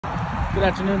Good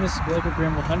afternoon, this is Blake with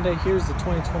Greenville Hyundai. Here's the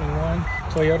 2021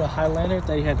 Toyota Highlander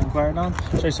that you had inquired on.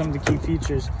 Show you some of the key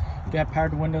features. You have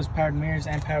powered windows, powered mirrors,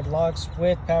 and powered locks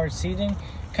with powered seating.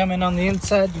 Coming on the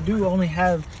inside, you do only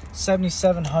have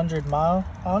 7,700 miles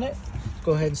on it.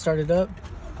 Go ahead and start it up.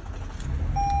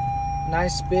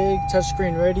 Nice big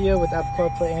touchscreen radio with Apple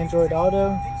CarPlay, Android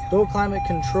Auto, dual climate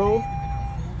control.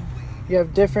 You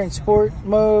have different sport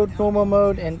mode, normal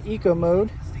mode, and eco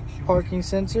mode. Parking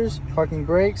sensors, parking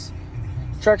brakes,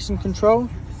 traction control.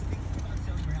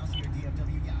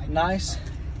 Nice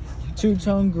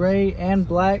two-tone gray and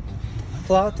black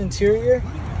cloth interior.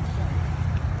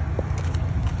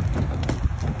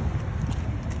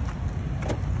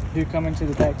 Do come into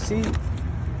the back seat.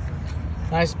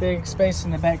 Nice big space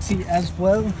in the back seat as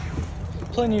well.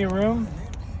 Plenty of room.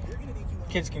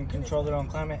 Kids can control their own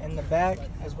climate in the back,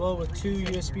 as well with 2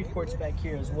 USB ports back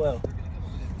here as well.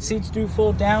 Seats do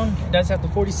fold down. It does have the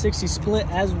 40-60 split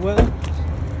as well.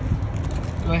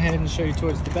 Go ahead and show you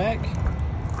towards the back.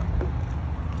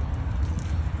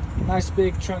 Nice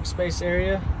big trunk space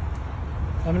area.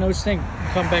 Let me know what you think.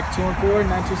 Come back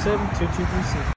 214-927-2236.